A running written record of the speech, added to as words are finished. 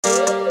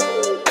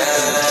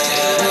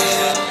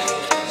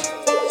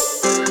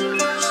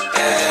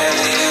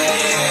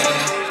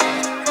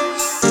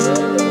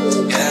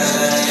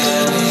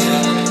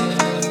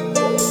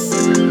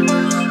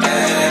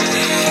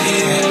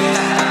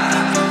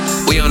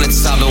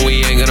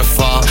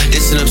fall.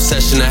 It's an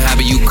obsession, a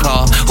habit you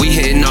call. We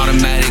hitting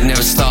automatic,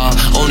 never stall.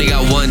 Only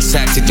got one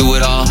tactic, do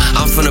it all.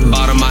 I'm from the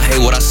bottom, I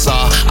hate what I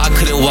saw. I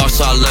couldn't walk,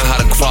 so I learned how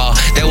to crawl.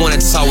 They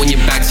wanna talk when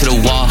you're back to the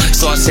wall,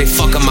 so I say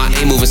fuck 'em, I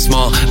ain't moving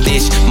small.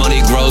 Bitch,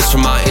 money grows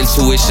from my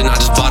intuition. I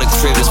just bought a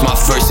crib, it's my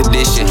first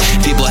edition.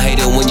 People hate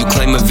it when you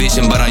claim a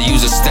vision, but I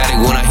use a static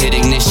when I hit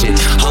ignition.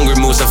 Hunger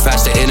moves so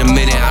faster in a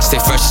minute. I stay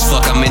fresh as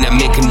fuck, I'm in that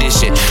mid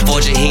condition.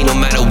 Forging heat no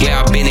matter where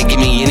I've been, and give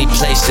me any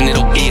place and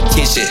it'll be a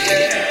kitchen.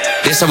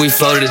 This how we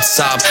flow to the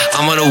top.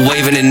 I'm on a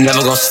wave and it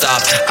never gon'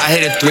 stop. I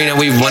hit a 3, now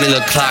we running the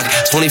clock.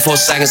 24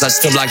 seconds, I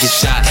still block your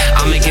shot.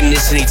 I'm making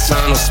this an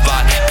eternal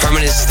spot.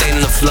 Permanent stain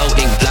in the flow,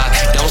 ink block.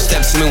 Don't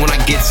step to me when I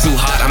get too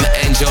hot. I'ma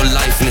end your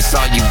life and it's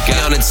all you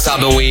got. On the top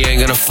and we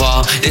ain't gonna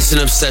fall. It's an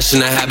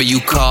obsession, a habit you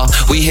call.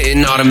 We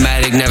hitting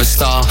automatic, never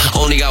stall.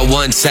 Only got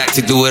one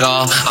tactic, do it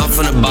all. I'm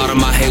from the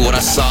bottom, I hate what I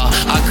saw.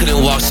 I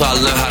couldn't walk, so I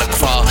learned how to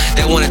crawl.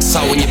 They wanna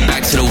talk when you're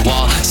back to the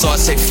wall, so I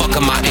say fuck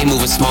 'em, I ain't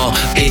moving small.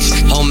 Bitch,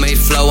 homemade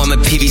flow, I'm a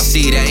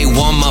PVC. There ain't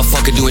one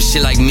motherfucker doing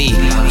shit like me.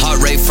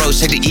 Heart rate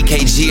froze, check the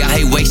EKG. I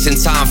hate wasting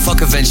time,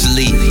 fuck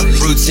eventually.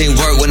 Routine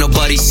work when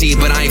nobody see,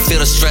 but I ain't feel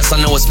the stress, I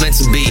know it's meant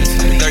to be.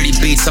 30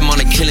 beats, I'm on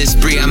a killing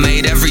spree. I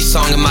made every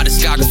song in my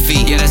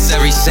discography. Yeah, that's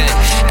every cent,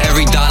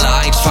 every dollar.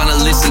 I ain't tryna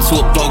listen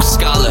to a broke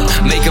scholar.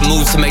 Make a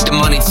move to make the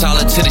money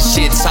taller. To the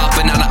shit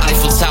topping out the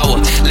Eiffel Tower.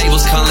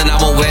 Labels calling, I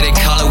won't wear their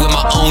collar. With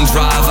my own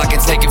drive, I can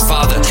take it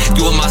farther.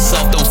 Do it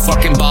myself, don't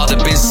fucking bother.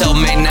 Been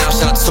self-made now,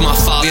 shout out to my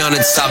father. We on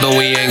the top and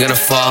we ain't gonna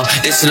fall.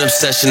 It's an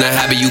obsession, a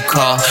habit you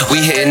call. We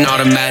hitting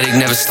automatic,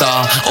 never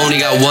stall. Only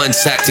got one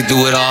tactic,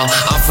 do it all.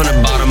 I'm from the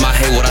bottom, I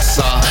hate what I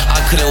saw. I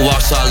couldn't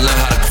walk, so I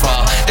learned how to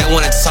crawl. They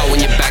wanna talk when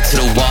you're back to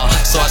the wall,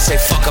 so I say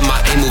fuck 'em, I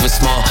ain't moving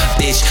small.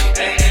 Bitch.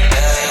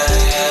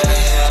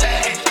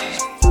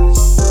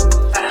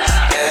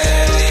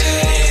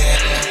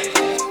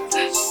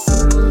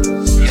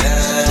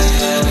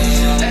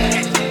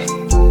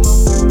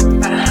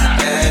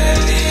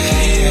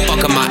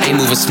 Fuck 'em, I ain't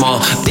moving small.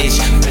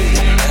 Bitch.